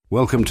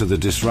Welcome to The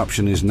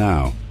Disruption Is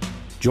Now.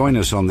 Join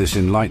us on this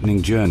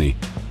enlightening journey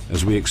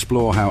as we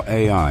explore how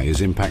AI is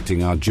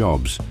impacting our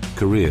jobs,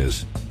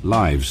 careers,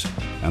 lives,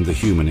 and the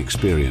human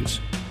experience.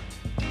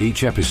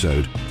 Each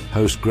episode,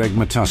 host Greg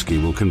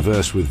Matusky will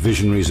converse with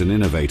visionaries and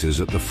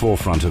innovators at the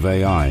forefront of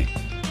AI,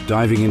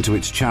 diving into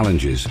its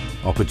challenges,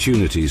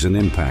 opportunities, and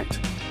impact.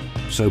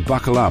 So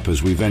buckle up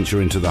as we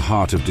venture into the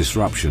heart of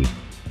disruption,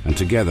 and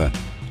together,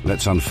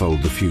 let's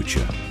unfold the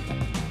future.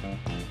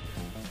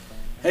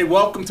 Hey,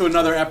 welcome to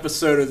another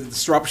episode of The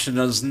Disruption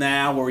Is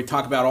Now, where we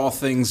talk about all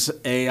things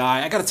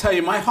AI. I got to tell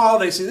you, my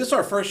holiday season, this is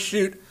our first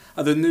shoot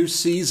of the new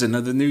season,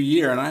 of the new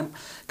year, and I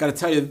got to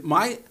tell you,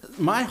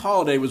 my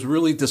holiday was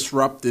really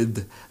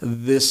disrupted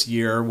this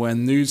year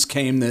when news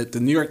came that the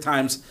New York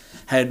Times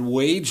had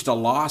waged a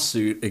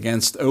lawsuit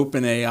against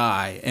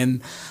OpenAI. And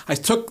I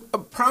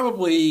took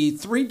probably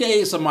 3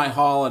 days of my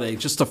holiday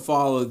just to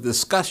follow the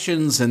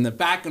discussions and the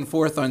back and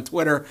forth on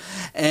Twitter.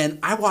 And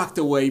I walked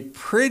away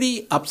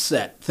pretty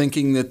upset,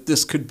 thinking that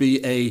this could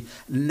be a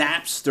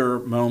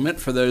Napster moment.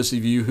 For those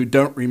of you who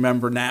don't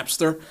remember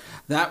Napster,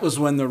 that was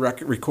when the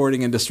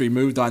recording industry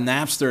moved on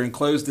Napster and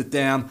closed it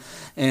down.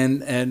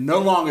 And no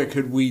longer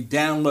could we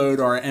download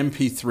our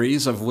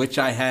MP3s, of which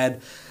I had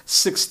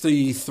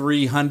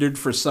 6,300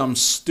 for some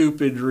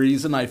stupid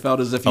reason. I felt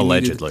as if you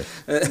allegedly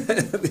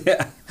needed,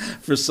 yeah,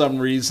 for some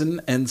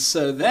reason. And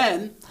so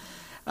then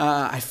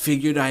I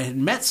figured I had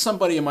met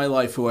somebody in my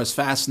life who I was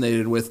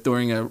fascinated with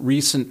during a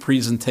recent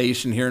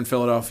presentation here in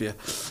Philadelphia.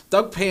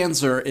 Doug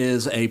Panzer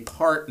is a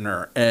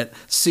partner at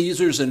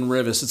Caesars and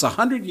Rivas. It's a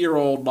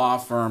 100-year-old law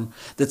firm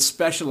that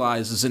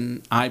specializes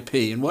in IP.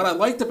 And what I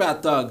liked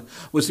about Doug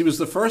was he was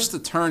the first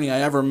attorney I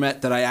ever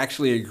met that I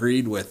actually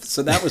agreed with.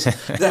 So that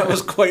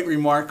was quite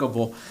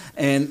remarkable.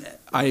 And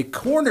I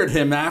cornered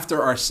him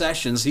after our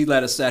sessions. He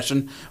led a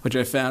session, which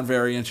I found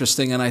very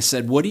interesting. And I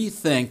said, "What do you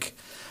think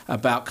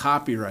about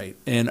copyright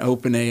in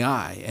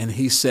OpenAI?" And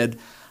he said,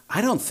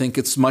 "I don't think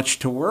it's much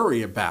to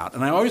worry about."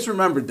 And I always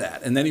remembered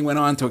that. And then he went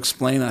on to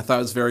explain, and I thought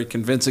it was very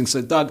convincing.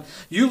 So, Doug,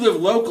 you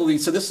live locally,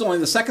 so this is only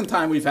the second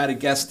time we've had a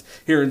guest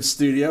here in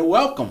studio.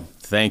 Welcome.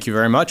 Thank you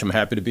very much. I'm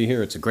happy to be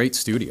here. It's a great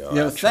studio.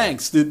 Yeah,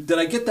 thanks. Did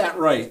I get that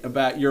right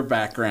about your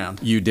background?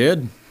 You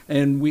did.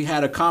 And we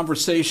had a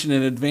conversation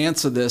in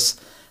advance of this.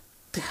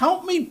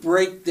 Help me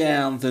break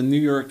down the New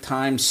York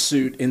Times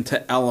suit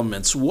into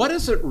elements. What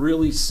is it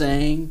really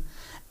saying?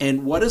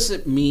 And what does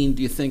it mean,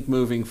 do you think,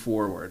 moving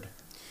forward?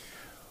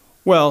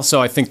 Well,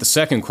 so I think the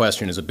second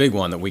question is a big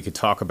one that we could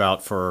talk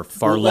about for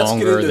far longer let's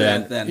get into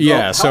than that then.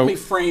 Yeah, Help me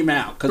frame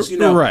out, because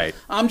right.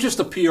 I'm just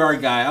a PR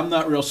guy. I'm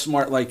not real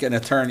smart like an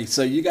attorney,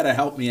 so you got to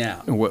help me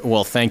out.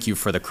 Well, thank you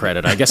for the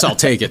credit. I guess I'll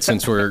take it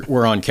since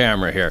we're on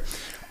camera here.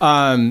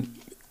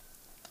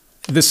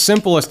 The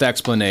simplest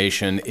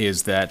explanation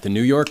is that the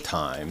New York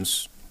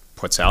Times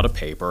puts out a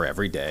paper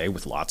every day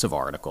with lots of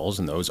articles,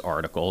 and those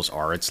articles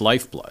are its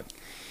lifeblood.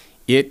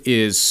 It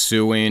is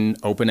suing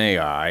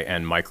OpenAI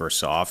and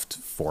Microsoft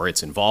for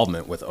its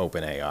involvement with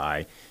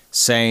OpenAI,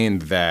 saying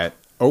that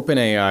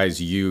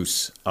OpenAI's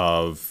use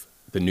of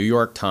the New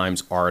York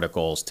Times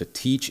articles to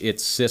teach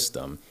its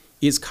system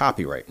is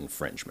copyright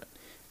infringement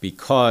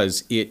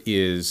because it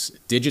is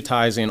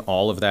digitizing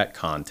all of that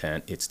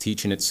content, it's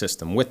teaching its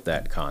system with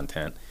that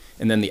content,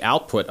 and then the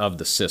output of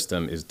the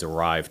system is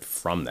derived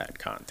from that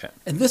content.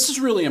 And this is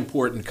really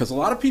important because a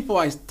lot of people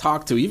I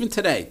talk to, even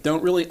today,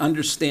 don't really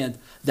understand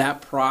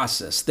that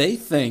process. They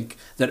think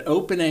that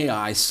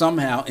OpenAI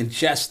somehow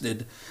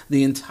ingested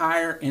the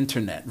entire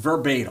internet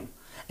verbatim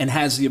and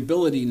has the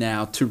ability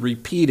now to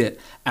repeat it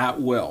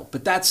at will.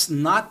 But that's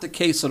not the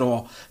case at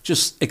all.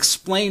 Just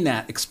explain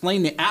that.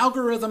 Explain the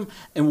algorithm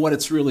and what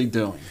it's really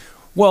doing.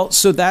 Well,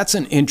 so that's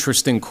an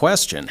interesting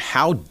question.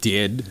 How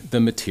did the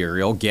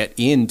material get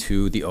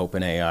into the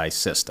OpenAI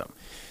system?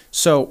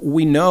 So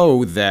we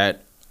know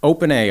that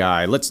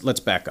OpenAI,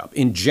 let's back up.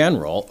 In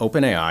general,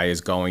 OpenAI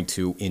is going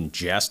to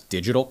ingest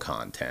digital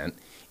content.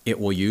 It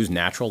will use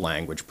natural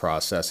language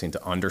processing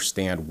to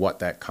understand what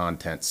that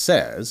content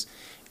says,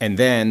 and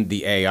then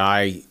the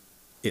AI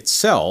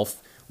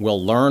itself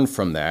will learn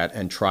from that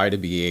and try to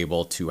be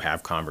able to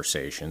have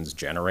conversations,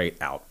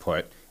 generate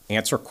output,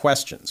 answer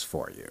questions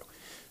for you.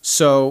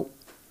 So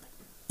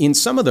in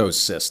some of those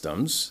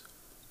systems,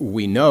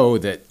 we know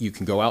that you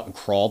can go out and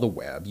crawl the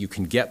web, you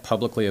can get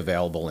publicly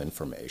available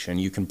information,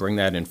 you can bring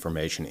that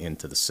information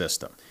into the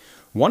system.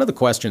 One of the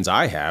questions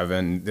I have,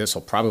 and this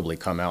will probably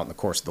come out in the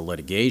course of the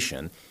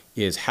litigation,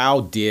 is how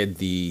did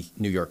the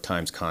New York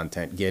Times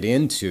content get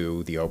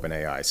into the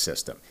OpenAI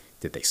system?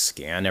 Did they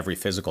scan every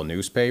physical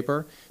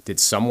newspaper?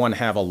 Did someone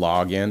have a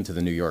login to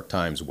the New York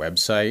Times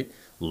website,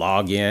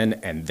 log in,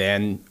 and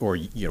then, or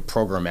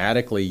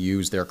programmatically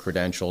use their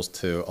credentials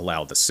to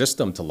allow the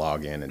system to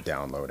log in and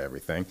download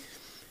everything?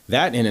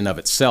 That in and of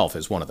itself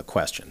is one of the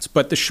questions.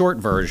 But the short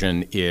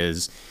version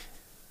is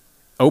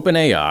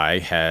OpenAI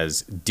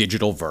has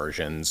digital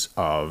versions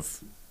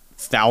of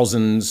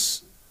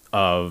thousands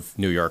of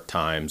New York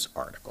Times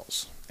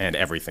articles and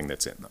everything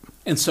that's in them.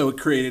 And so it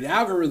created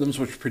algorithms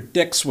which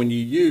predicts when you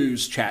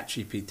use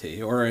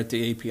ChatGPT or at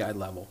the API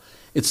level.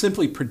 It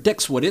simply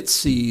predicts what it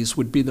sees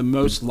would be the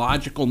most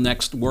logical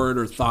next word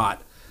or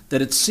thought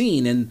that it's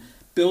seen in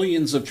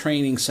billions of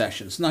training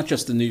sessions, not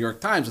just the New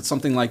York Times. It's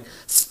something like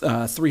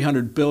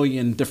 300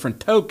 billion different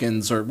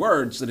tokens or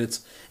words that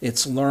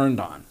it's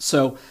learned on.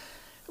 So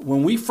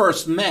when we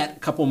first met a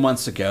couple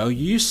months ago,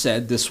 you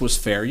said this was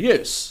fair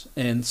use.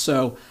 And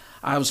so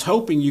I was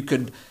hoping you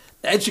could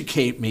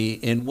educate me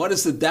in what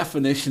is the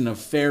definition of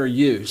fair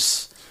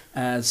use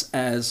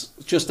as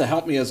just to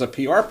help me as a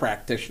PR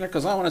practitioner,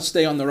 because I want to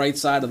stay on the right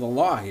side of the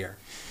law here.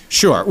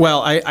 Sure.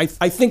 Well, I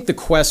think the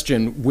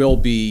question will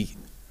be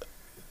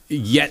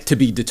yet to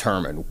be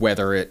determined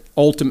whether it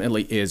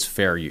ultimately is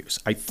fair use.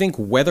 I think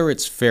whether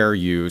it's fair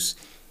use,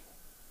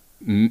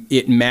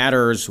 it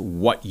matters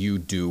what you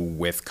do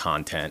with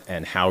content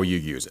and how you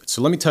use it.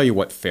 So let me tell you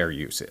what fair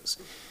use is.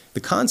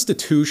 The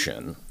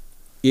Constitution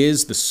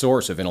is the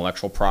source of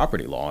intellectual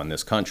property law in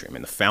this country. I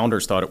mean, the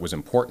founders thought it was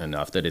important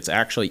enough that it's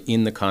actually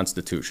in the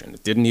Constitution.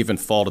 It didn't even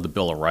fall to the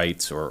Bill of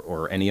Rights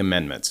or any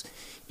amendments.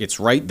 It's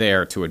right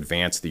there to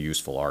advance the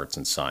useful arts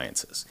and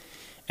sciences.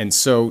 And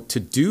so to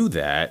do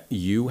that,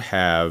 you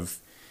have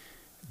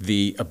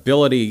the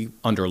ability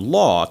under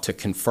law to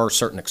confer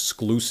certain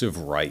exclusive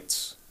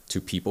rights to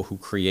people who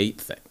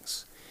create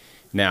things.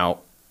 Now,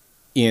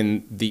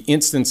 in the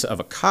instance of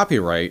a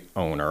copyright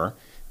owner,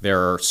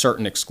 there are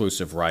certain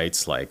exclusive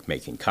rights like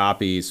making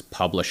copies,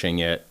 publishing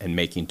it, and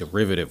making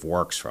derivative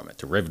works from it.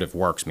 Derivative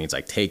works means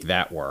I take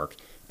that work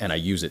and I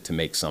use it to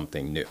make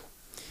something new.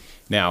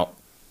 Now,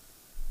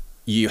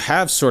 you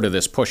have sort of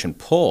this push and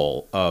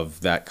pull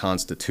of that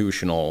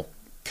constitutional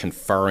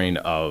conferring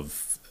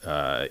of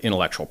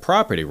intellectual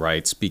property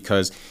rights,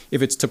 because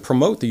if it's to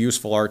promote the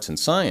useful arts and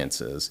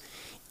sciences,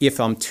 if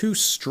I'm too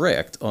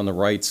strict on the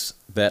rights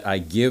that I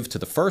give to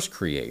the first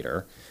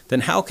creator,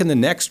 then how can the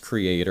next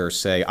creator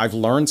say, I've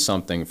learned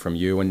something from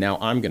you and now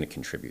I'm going to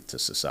contribute to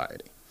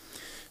society?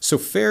 So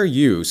fair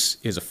use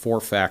is a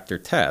 4-factor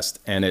test,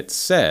 and it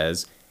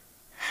says,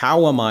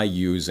 how am I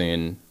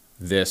using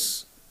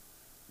this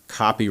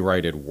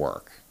copyrighted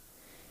work?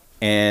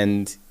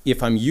 And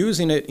if I'm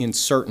using it in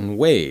certain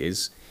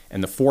ways,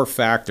 and the 4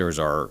 factors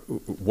are,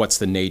 what's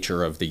the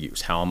nature of the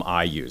use? How am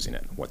I using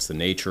it? What's the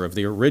nature of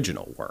the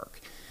original work?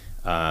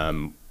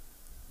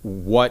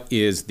 What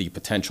is the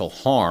potential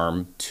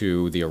harm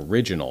to the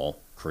original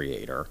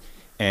creator?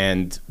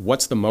 And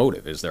what's the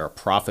motive? Is there a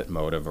profit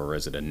motive or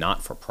is it a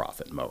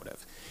not-for-profit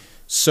motive?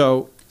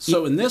 So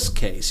in this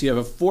case, you have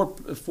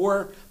a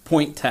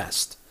four-point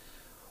test.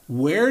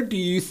 Where do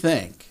you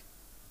think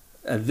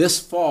this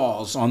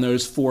falls on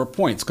those 4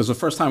 points? Because the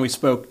first time we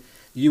spoke,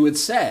 you had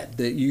said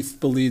that you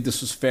believed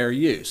this was fair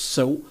use.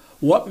 So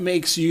what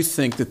makes you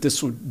think that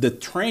the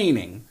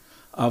training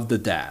of the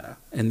data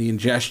and the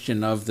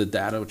ingestion of the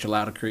data, which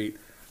allow to create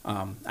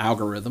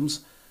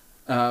algorithms,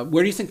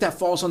 where do you think that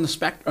falls on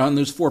the on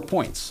those 4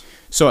 points?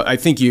 So I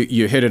think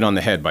you hit it on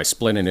the head by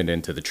splitting it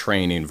into the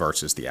training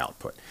versus the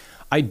output.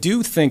 I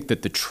do think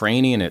that the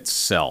training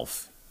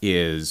itself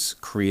is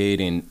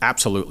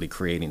absolutely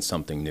creating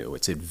something new.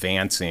 It's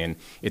advancing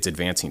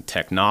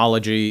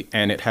technology,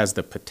 and it has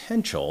the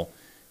potential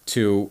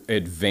to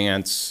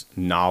advance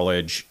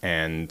knowledge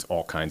and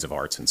all kinds of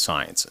arts and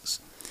sciences.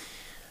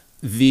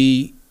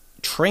 The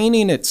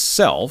training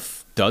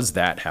itself, does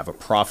that have a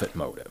profit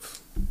motive?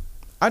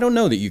 I don't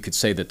know that you could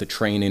say that the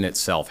training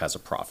itself has a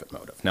profit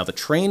motive. Now, the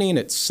training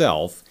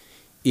itself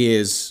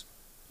is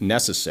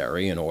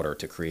necessary in order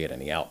to create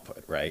any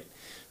output, right?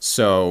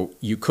 So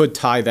you could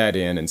tie that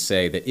in and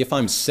say that if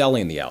I'm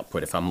selling the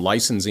output, if I'm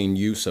licensing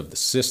use of the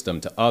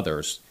system to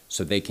others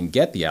so they can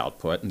get the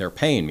output and they're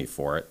paying me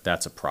for it,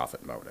 that's a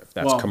profit motive.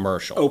 That's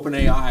commercial.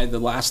 OpenAI, the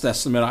last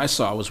estimate I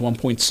saw was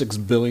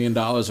 $1.6 billion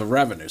of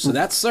revenue. So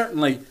that's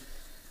certainly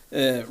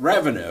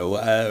revenue.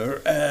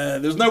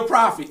 There's no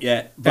profit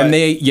yet. But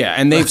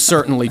and they've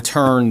certainly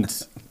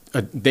turned.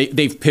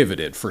 They've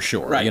pivoted for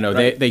sure.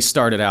 Right, They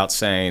started out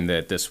saying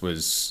that this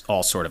was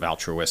all sort of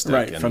altruistic.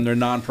 Right, from their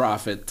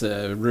nonprofit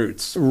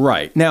roots.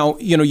 Right. Now,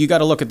 you got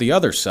to look at the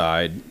other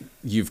side.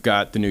 You've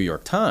got the New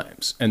York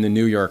Times. And the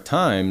New York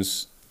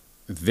Times,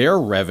 their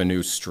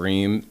revenue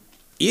stream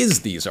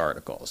is these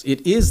articles.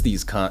 It is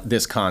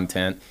this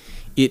content.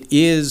 It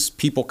is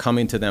people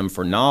coming to them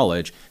for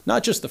knowledge,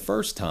 not just the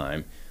first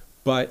time,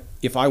 but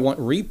if I want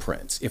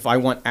reprints, if I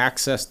want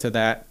access to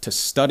that to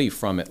study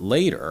from it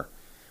later,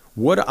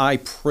 would I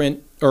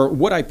print or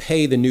would I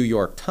pay the New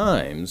York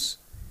Times?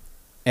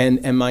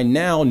 And am I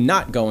now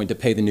not going to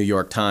pay the New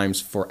York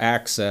Times for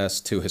access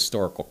to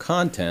historical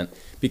content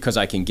because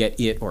I can get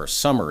it or a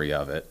summary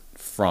of it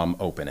from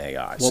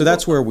OpenAI? So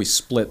that's where we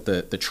split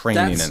the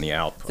training and the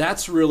output.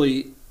 That's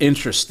really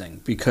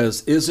interesting,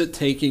 because is it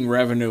taking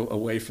revenue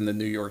away from the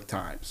New York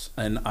Times?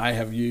 And I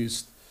have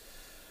used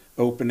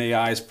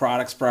OpenAI's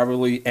products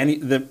probably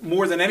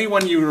more than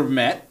anyone you would have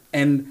met,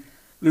 and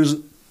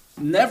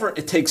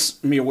it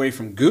takes me away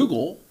from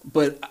Google,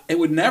 but it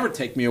would never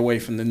take me away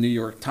from the New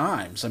York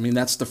Times. I mean,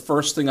 that's the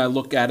first thing I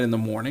look at in the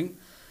morning.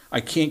 I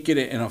can't get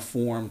it in a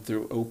form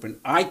through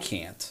I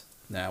can't,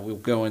 Now, we'll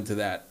go into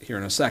that here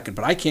in a second,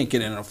 but I can't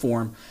get in a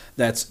form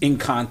that's in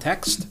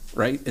context,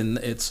 right? And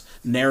it's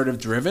narrative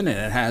driven and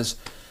it has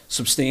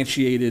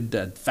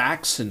substantiated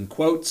facts and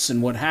quotes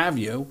and what have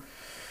you.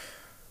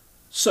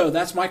 So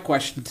that's my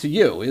question to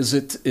you. Does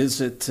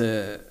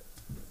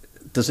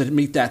it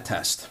meet that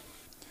test?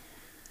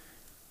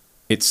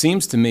 It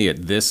seems to me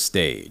at this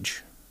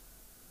stage,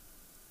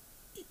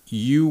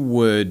 you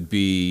would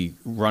be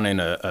running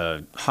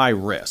a high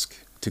risk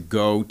to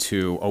go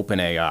to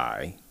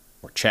OpenAI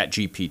or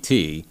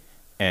ChatGPT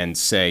and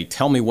say,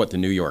 tell me what the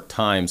New York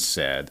Times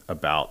said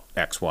about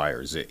X, Y,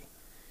 or Z.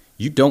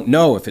 You don't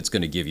know if it's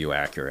going to give you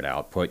accurate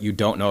output. You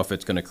don't know if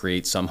it's going to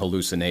create some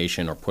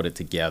hallucination or put it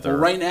together. Well,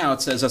 right now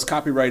it says that's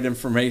copyright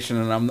information,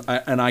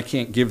 and I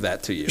can't give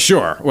that to you.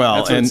 Sure.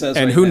 Well, and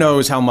right who now.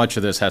 knows how much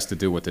of this has to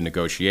do with the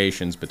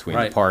negotiations between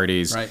Right, the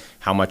parties, right.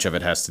 how much of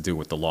it has to do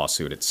with the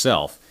lawsuit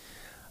itself.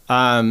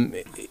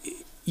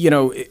 You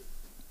know,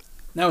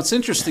 Now, it's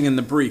interesting in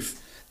the brief,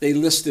 they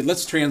listed,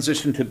 let's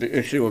transition to the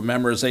issue of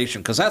memorization,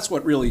 because that's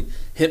what really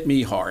hit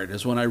me hard,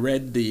 is when I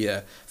read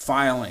the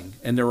filing,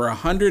 and there were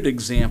 100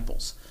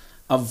 examples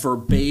of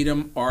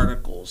verbatim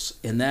articles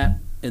in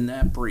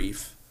that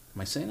brief.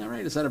 Am I saying that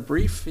right? Is that a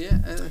brief?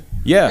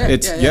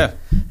 Yeah.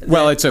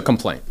 Well, it's a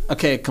complaint.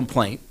 Okay, a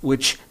complaint,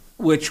 which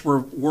were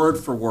word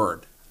for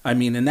word. I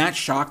mean, and that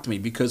shocked me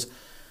because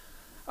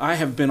I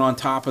have been on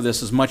top of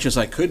this as much as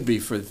I could be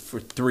for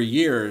 3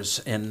 years,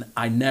 and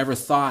I never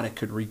thought it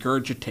could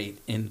regurgitate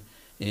in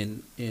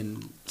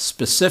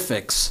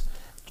specifics,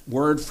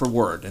 word for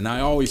word. And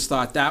I always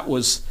thought that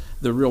was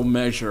the real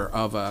measure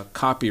of a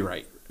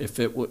copyright, if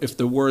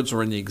the words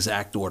were in the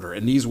exact order.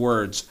 And these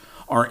words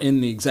are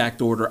in the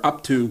exact order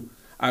up to,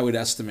 I would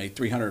estimate,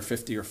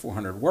 350 or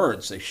 400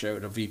 words they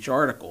showed of each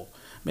article.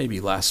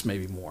 Maybe less,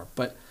 maybe more.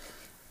 But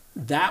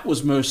that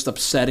was most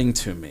upsetting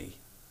to me.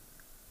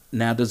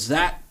 Now, does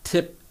that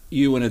tip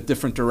you in a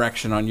different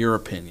direction on your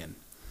opinion?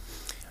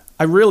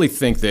 I really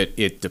think that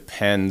it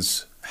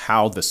depends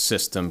how the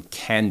system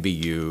can be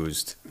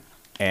used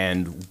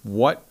and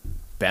what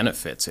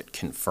benefits it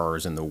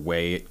confers in the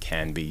way it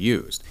can be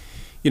used.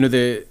 You know,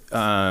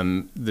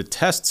 the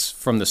tests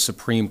from the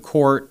Supreme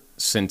Court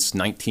since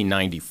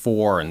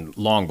 1994 and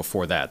long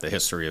before that, the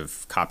history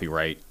of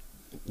copyright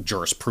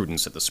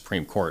jurisprudence at the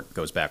Supreme Court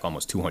goes back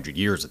almost 200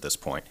 years at this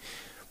point.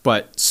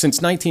 But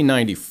since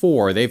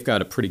 1994, they've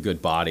got a pretty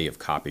good body of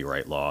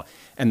copyright law.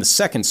 And the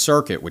Second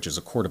Circuit, which is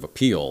a court of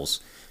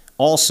appeals,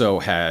 also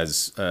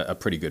has a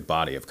pretty good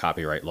body of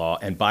copyright law.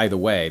 And by the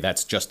way,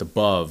 that's just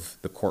above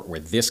the court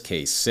where this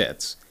case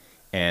sits.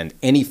 And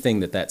anything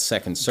that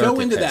Second Circuit Go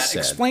into has that. said,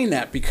 Explain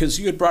that, because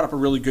you had brought up a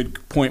really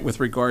good point with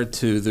regard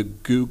to the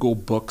Google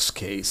Books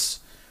case.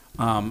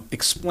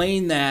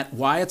 Explain that,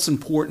 why it's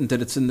important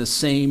that it's in the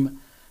same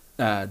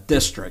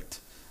district.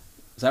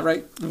 Is that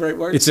right? The right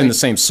word? It's in the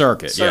same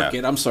circuit,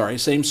 Circuit, yeah. I'm sorry,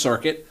 same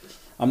circuit.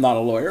 I'm not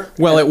a lawyer.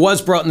 Well, it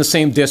was brought in the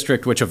same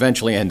district, which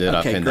eventually ended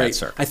up in great. that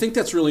circuit. I think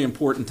that's really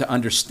important to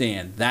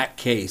understand that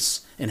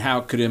case and how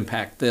it could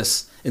impact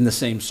this in the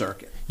same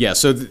circuit. Yeah,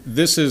 so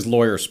this is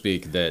lawyer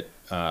speak that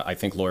I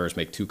think lawyers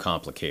make too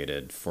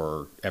complicated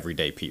for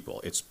everyday people.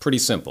 It's pretty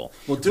simple.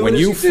 Well, do it as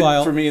you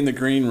did for me in the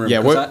green room,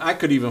 Yeah, because I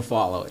could even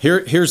follow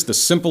it. Here's the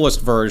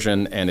simplest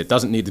version, and it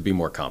doesn't need to be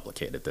more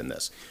complicated than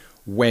this.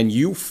 When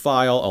you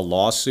file a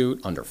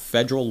lawsuit under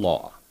federal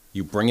law,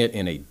 you bring it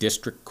in a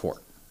district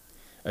court.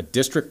 A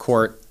district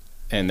court,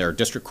 and there are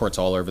district courts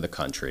all over the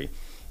country,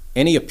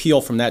 any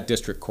appeal from that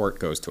district court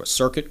goes to a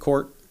circuit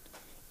court.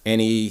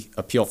 Any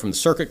appeal from the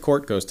circuit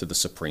court goes to the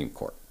Supreme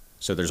Court.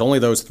 So there's only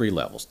those three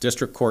levels: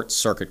 district court,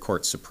 circuit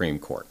court, Supreme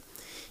Court.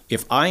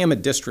 If I am a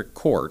district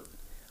court,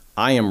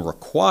 I am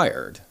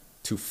required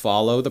to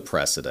follow the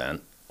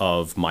precedent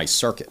of my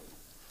circuit.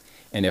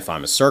 And if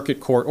I'm a circuit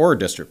court or a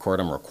district court,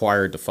 I'm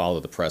required to follow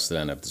the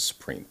precedent of the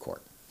Supreme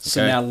Court.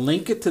 So now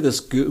link it to this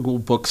Google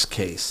Books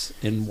case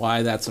and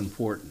why that's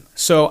important.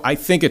 So I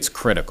think it's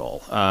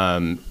critical.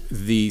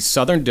 The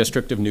Southern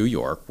District of New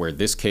York, where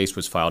this case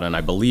was filed, and I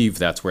believe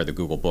that's where the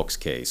Google Books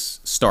case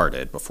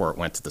started before it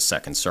went to the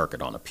Second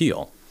Circuit on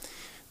appeal.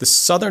 The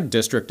Southern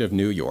District of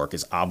New York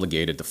is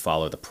obligated to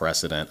follow the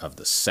precedent of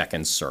the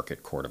Second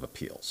Circuit Court of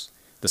Appeals.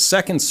 The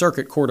Second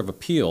Circuit Court of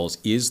Appeals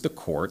is the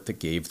court that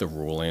gave the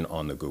ruling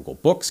on the Google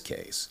Books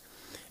case.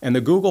 And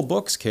the Google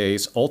Books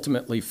case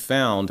ultimately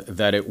found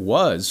that it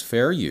was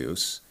fair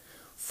use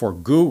for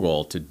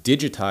Google to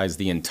digitize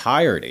the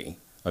entirety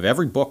of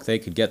every book they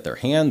could get their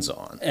hands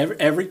on.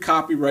 Every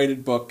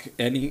copyrighted book,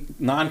 any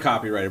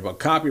non-copyrighted book,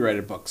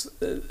 copyrighted books.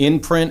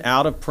 In print,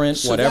 out of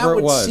print, whatever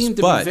it was. That would seem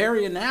to be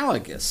very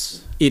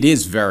analogous. It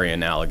is very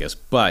analogous,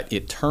 but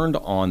it turned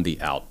on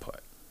the output.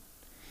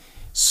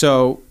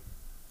 So,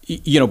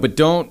 but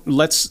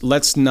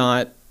let's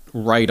not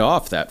write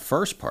off that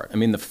first part. I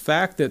mean, the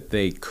fact that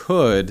they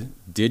could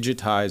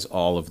digitize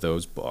all of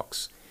those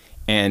books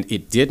and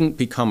it didn't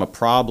become a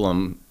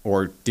problem,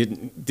 or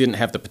didn't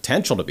have the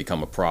potential to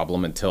become a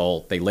problem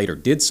until they later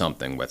did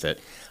something with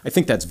it, I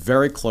think that's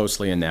very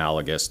closely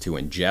analogous to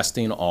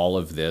ingesting all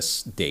of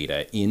this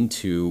data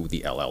into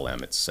the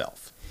LLM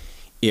itself.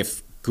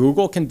 If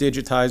Google can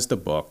digitize the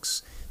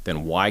books,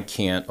 then why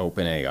can't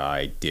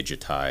OpenAI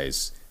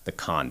digitize the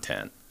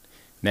content?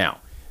 Now,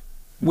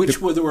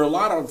 there were a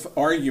lot of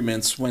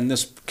arguments when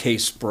this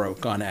case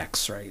broke on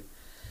X, right?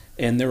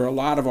 And there were a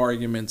lot of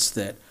arguments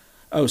that,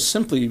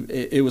 simply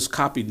it was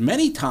copied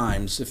many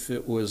times if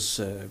it was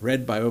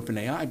read by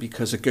OpenAI,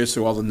 because it goes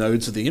through all the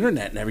nodes of the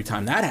internet, and every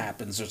time that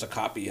happens, there's a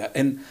copy.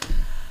 And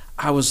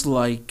I was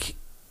like,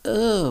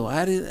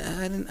 I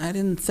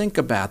didn't think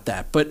about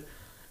that. But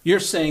you're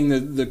saying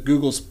that the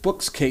Google's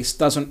books case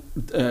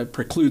doesn't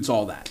precludes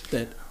all that.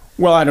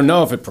 Well, I don't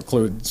know if it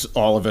precludes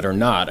all of it or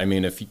not. I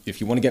mean, if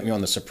you want to get me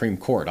on the Supreme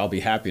Court, I'll be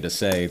happy to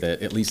say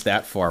that at least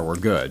that far we're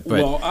good.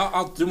 But, well,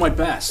 I'll do my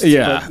best.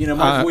 Yeah. But,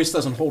 my voice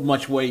doesn't hold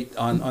much weight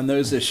on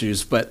those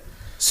issues. But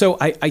so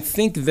I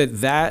think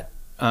that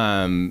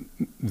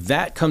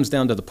comes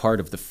down to the part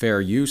of the fair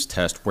use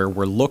test where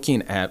we're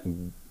looking at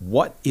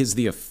what is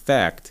the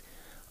effect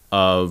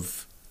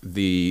of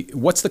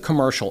what's the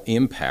commercial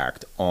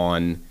impact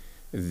on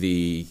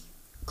the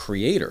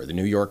creator, the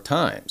New York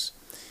Times.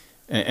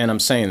 And I'm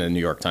saying the New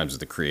York Times is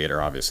the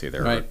creator. Obviously,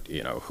 they're right.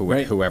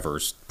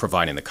 Whoever's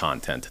providing the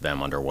content to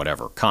them under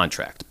whatever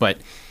contract. But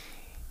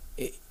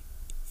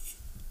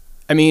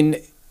I mean,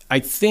 I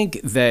think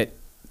that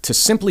to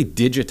simply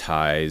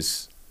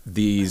digitize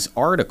these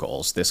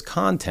articles, this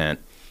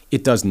content,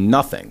 it does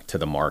nothing to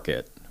the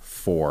market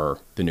for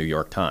the New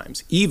York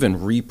Times,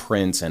 even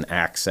reprints and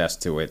access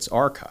to its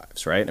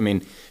archives, right? I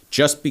mean,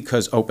 just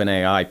because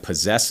OpenAI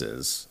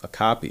possesses a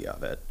copy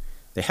of it,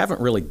 they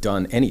haven't really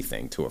done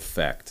anything to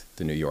affect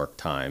the New York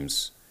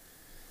Times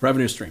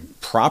revenue stream,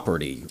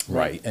 property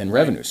right and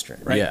revenue stream.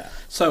 Right. Yeah.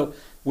 So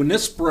when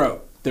this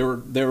broke, there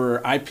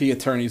were IP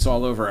attorneys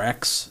all over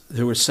X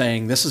who were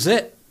saying, "This is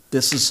it.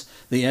 This is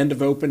the end of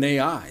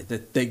OpenAI."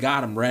 That they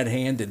got them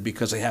red-handed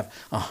because they have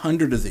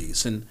 100 of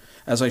these. And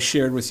as I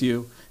shared with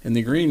you in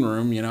the green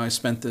room, I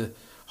spent the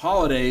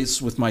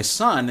holidays with my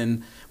son,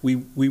 and we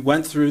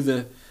went through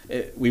the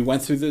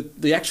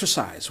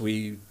exercise.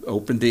 We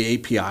opened the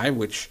API,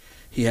 which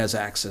he has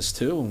access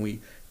to, and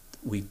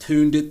we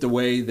tuned it the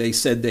way they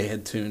said they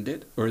had tuned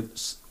it. Or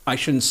I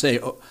shouldn't say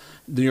the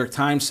New York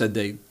Times said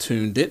they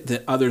tuned it,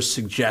 that others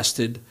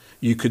suggested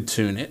you could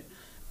tune it.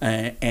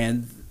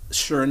 And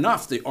sure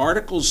enough, the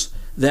articles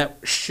that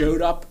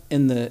showed up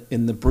in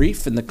the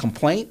brief, in the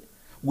complaint,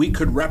 we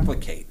could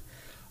replicate.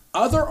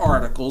 Other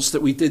articles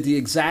that we did the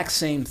exact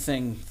same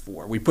thing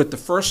for, we put the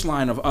first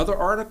line of other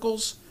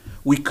articles,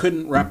 we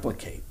couldn't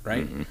replicate,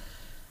 right? Mm-hmm.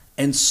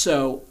 And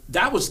so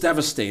that was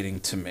devastating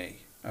to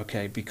me,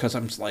 okay, because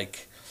I'm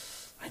like,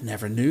 I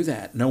never knew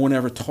that. No one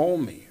ever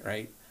told me,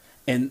 right?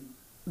 And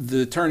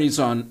the attorneys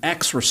on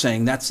X were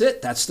saying, that's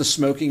it. That's the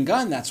smoking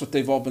gun. That's what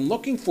they've all been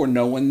looking for.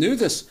 No one knew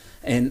this.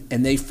 And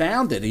they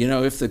found it.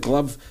 If the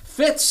glove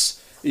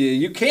fits,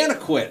 you can't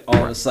acquit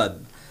all of a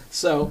sudden.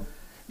 So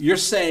you're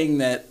saying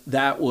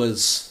that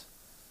was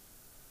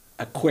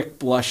a quick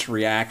blush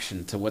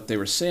reaction to what they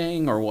were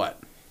saying, or what?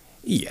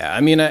 Yeah, I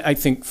mean, I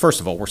think, first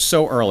of all, we're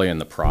so early in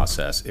the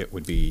process, it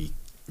would be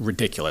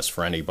ridiculous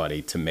for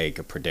anybody to make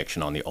a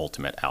prediction on the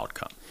ultimate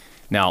outcome.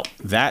 Now,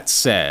 that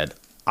said,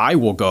 I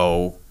will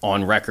go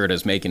on record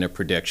as making a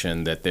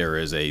prediction that there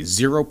is a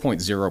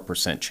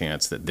 0.0%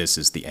 chance that this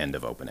is the end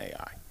of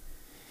OpenAI.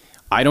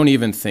 I don't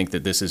even think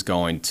that this is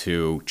going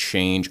to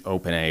change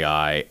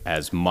OpenAI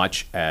as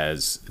much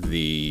as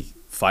the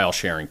file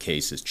sharing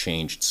case has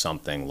changed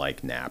something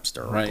like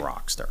Napster or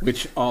Grokster.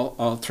 Which,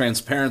 all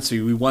transparency,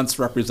 we once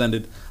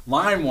represented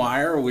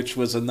LimeWire, which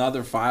was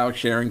another file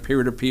sharing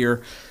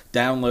peer-to-peer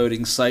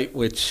downloading site,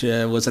 which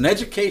was an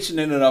education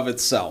in and of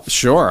itself.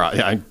 Sure.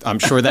 I'm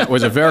sure that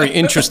was a very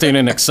interesting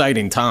and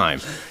exciting time.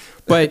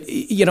 But,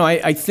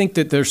 I think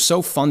that they're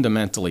so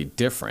fundamentally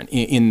different.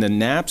 In the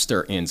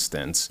Napster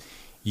instance,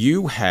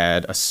 you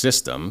had a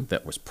system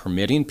that was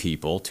permitting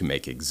people to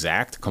make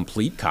exact,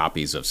 complete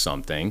copies of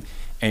something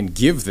and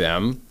give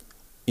them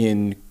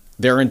in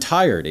their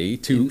entirety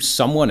to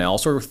someone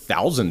else or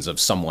thousands of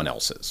someone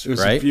else's. It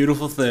was right? a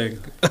beautiful thing.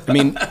 I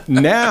mean,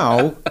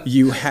 now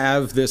you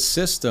have this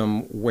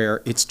system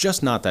where it's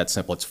just not that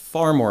simple. It's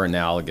far more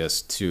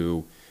analogous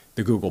to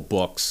the Google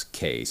Books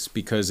case,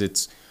 because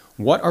it's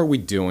what are we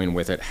doing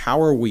with it?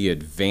 How are we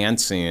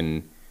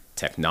advancing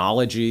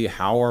technology?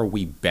 How are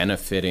we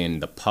benefiting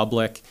the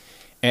public?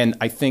 And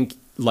I think,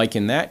 like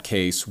in that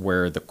case,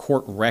 where the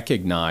court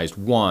recognized,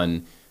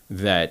 one,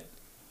 that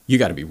you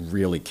got to be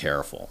really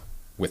careful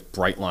with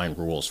bright line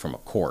rules from a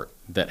court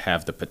that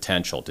have the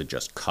potential to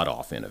just cut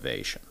off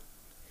innovation.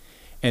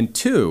 And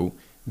two,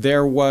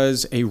 there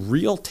was a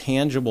real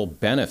tangible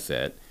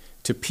benefit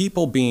to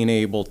people being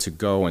able to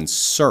go and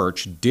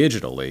search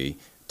digitally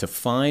to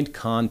find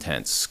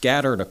content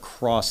scattered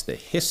across the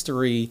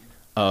history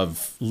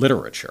of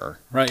literature.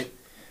 Right.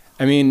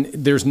 I mean,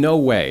 there's no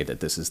way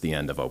that this is the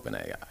end of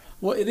OpenAI.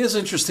 Well, it is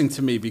interesting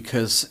to me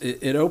because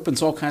it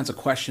opens all kinds of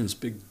questions,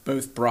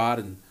 both broad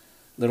and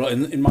little,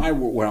 in my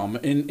realm,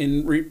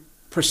 in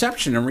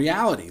perception and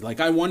reality. Like,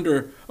 I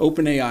wonder,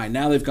 OpenAI,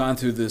 now they've gone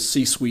through the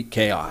C-suite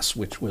chaos,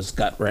 which was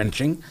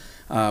gut-wrenching,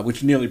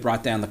 which nearly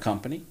brought down the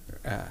company.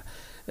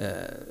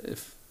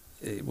 if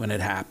when it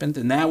happened,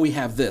 and now we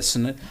have this.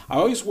 And I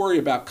always worry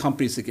about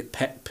companies that get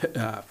pecked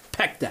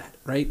at,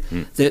 right?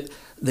 That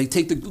they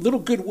take the little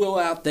goodwill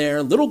out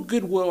there, little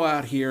goodwill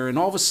out here, and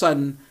all of a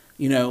sudden,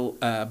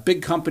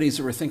 big companies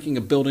that were thinking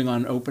of building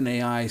on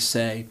OpenAI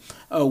say,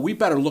 oh, we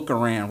better look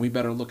around, we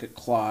better look at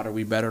Claude, or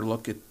we better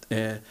look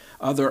at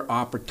other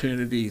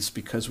opportunities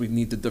because we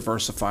need to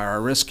diversify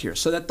our risk here.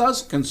 So that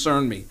does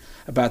concern me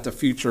about the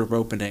future of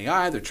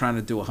OpenAI. They're trying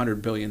to do a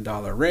 $100 billion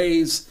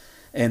raise,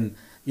 and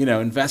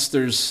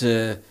investors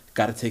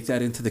got to take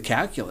that into the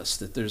calculus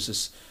that there's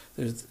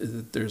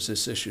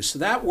this issue. So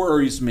that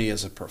worries me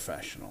as a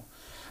professional.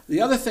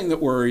 The other thing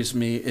that worries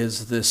me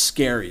is the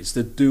scaries,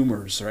 the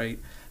doomers, right?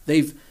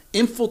 They've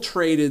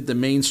infiltrated the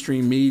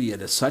mainstream media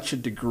to such a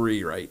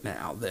degree right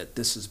now that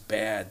this is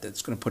bad,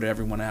 that's going to put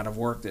everyone out of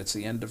work, that's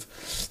the end of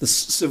the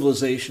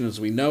civilization as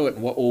we know it,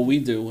 and what will we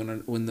do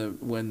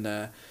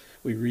when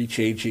we reach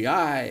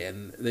AGI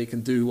and they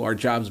can do our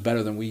jobs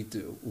better than we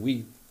do.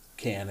 We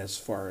can as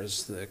far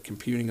as the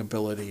computing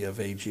ability of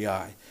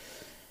AGI.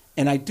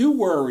 And I do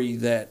worry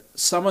that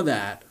some of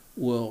that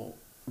will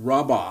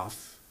rub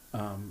off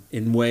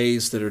in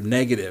ways that are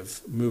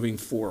negative moving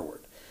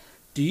forward.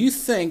 Do you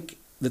think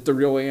that the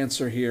real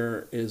answer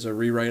here is a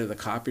rewrite of the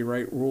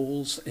copyright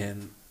rules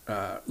and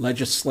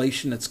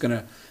legislation that's going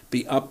to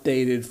be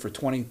updated for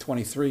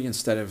 2023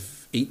 instead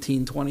of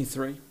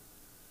 1823?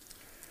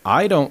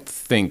 I don't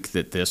think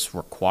that this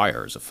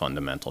requires a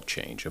fundamental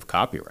change of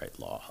copyright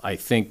law. I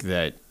think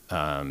that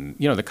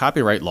the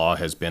copyright law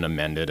has been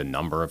amended a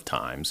number of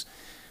times,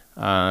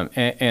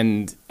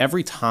 and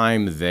every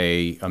time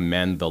they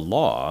amend the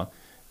law,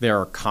 there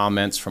are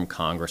comments from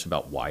Congress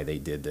about why they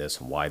did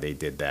this and why they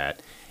did that.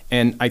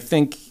 And I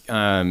think,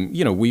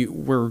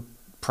 we're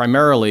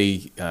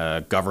primarily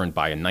governed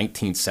by a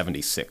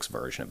 1976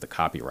 version of the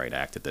Copyright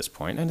Act at this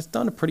point, and it's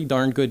done a pretty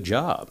darn good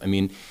job. I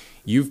mean,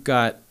 you've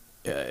got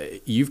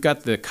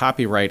the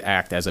Copyright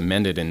Act as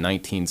amended in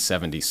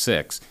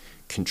 1976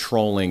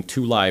 controlling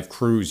Two Live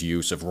Crew's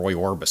use of Roy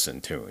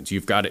Orbison tunes.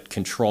 You've got it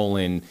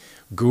controlling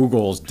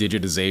Google's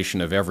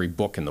digitization of every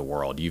book in the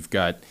world. You've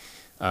got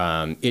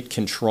it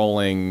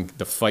controlling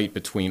the fight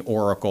between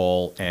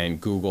Oracle and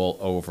Google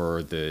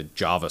over the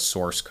Java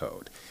source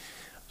code.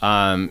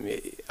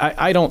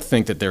 I don't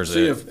think that there's So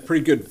you have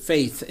pretty good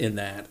faith in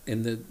that,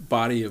 in the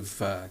body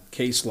of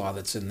case law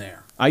that's in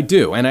there. I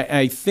do, and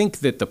I think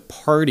that the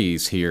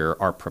parties here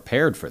are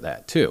prepared for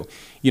that too.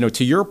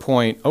 To your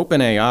point,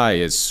 OpenAI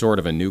is sort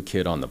of a new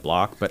kid on the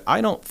block, but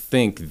I don't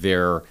think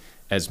they're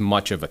as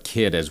much of a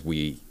kid as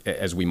we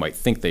might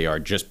think they are,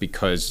 just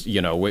because,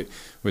 it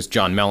was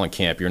John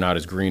Mellencamp, you're not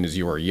as green as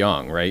you are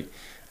young, right?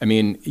 I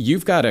mean,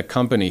 you've got a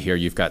company here,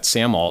 you've got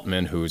Sam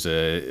Altman, who's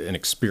an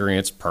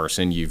experienced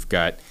person, you've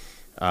got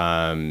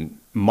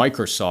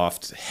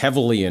Microsoft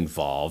heavily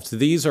involved.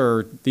 These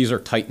are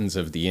titans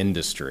of the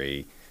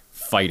industry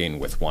fighting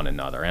with one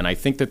another, and I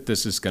think that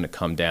this is going to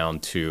come down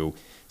to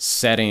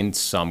setting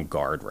some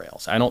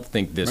guardrails. I don't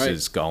think this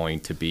is going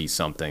to be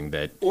something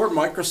that... Or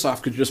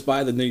Microsoft could just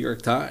buy the New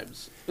York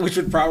Times, which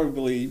would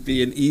probably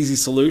be an easy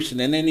solution.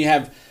 And then you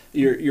have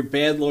your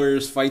bad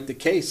lawyers fight the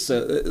case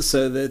so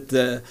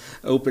that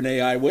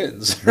OpenAI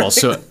wins. Right? Well,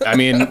 so, I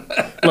mean,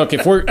 look,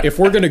 if we're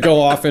going to go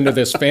off into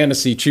this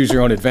fantasy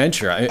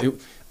choose-your-own-adventure,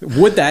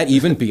 would that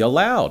even be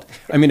allowed?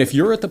 I mean, if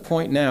you're at the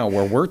point now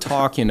where we're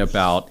talking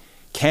about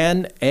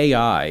can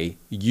AI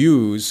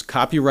use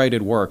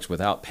copyrighted works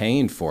without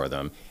paying for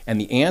them? And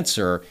the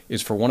answer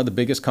is for one of the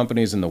biggest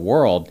companies in the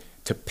world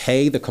to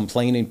pay the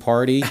complaining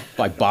party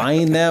by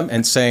buying them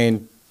and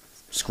saying,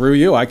 screw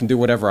you, I can do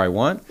whatever I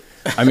want.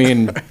 I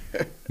mean,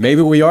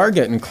 maybe we are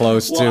getting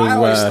close to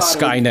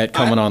Skynet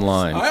coming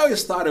online. I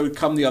always thought it would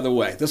come the other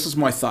way. This is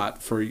my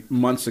thought for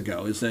months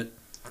ago, is that,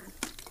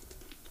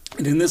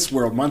 and in this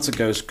world, months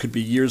ago could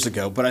be years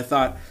ago, but I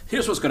thought,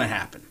 here's what's going to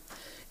happen.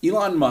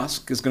 Elon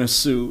Musk is going to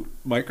sue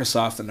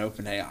Microsoft and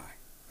OpenAI,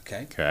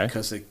 okay?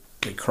 Because they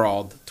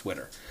crawled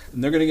Twitter.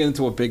 And they're going to get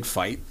into a big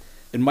fight,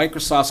 and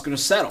Microsoft's going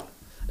to settle.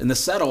 And the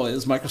settle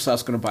is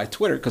Microsoft's going to buy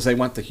Twitter because they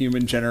want the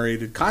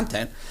human-generated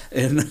content,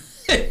 and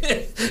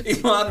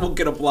Elon will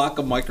get a block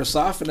of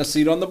Microsoft and a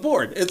seat on the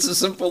board. It's a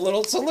simple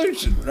little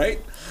solution, right?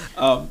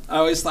 I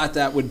always thought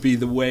that would be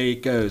the way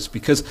it goes,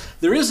 because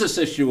there is this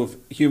issue of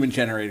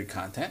human-generated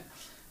content,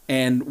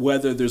 and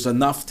whether there's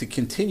enough to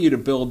continue to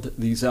build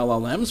these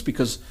LLMs,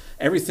 because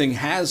everything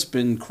has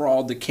been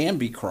crawled that can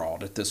be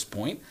crawled at this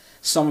point.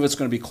 Some of it's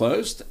going to be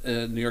closed.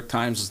 New York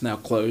Times is now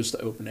closed to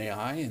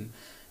OpenAI,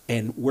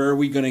 and where are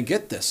we going to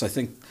get this? I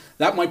think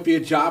that might be a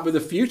job of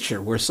the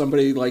future, where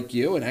somebody like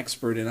you, an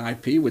expert in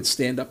IP, would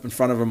stand up in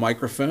front of a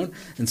microphone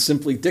and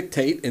simply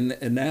dictate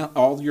and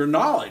all your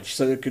knowledge,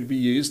 so that it could be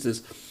used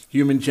as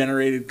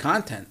human-generated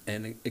content,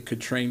 and it could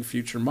train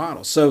future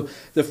models. So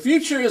the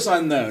future is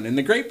unknown. And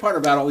the great part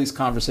about all these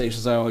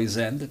conversations I always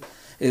end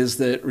is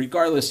that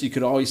regardless, you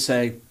could always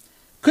say,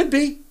 could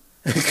be.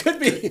 It could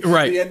be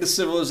the end of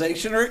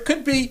civilization, or it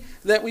could be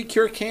that we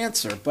cure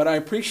cancer. But I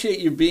appreciate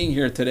you being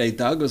here today,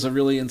 Doug. It was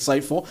really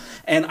insightful.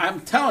 And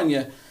I'm telling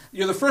you,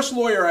 You're the first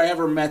lawyer I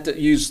ever met that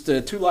used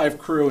Two Live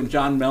Crew and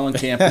John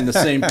Mellencamp in the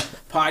same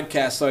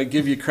podcast, so I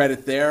give you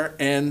credit there.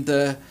 And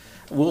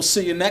we'll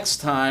see you next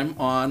time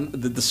on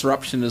The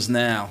Disruption Is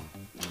Now.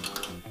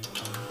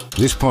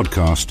 This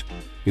podcast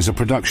is a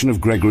production of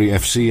Gregory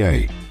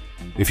FCA.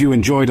 If you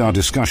enjoyed our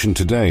discussion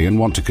today and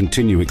want to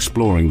continue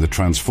exploring the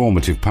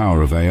transformative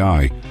power of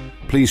AI,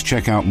 please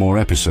check out more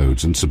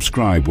episodes and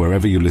subscribe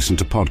wherever you listen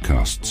to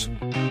podcasts.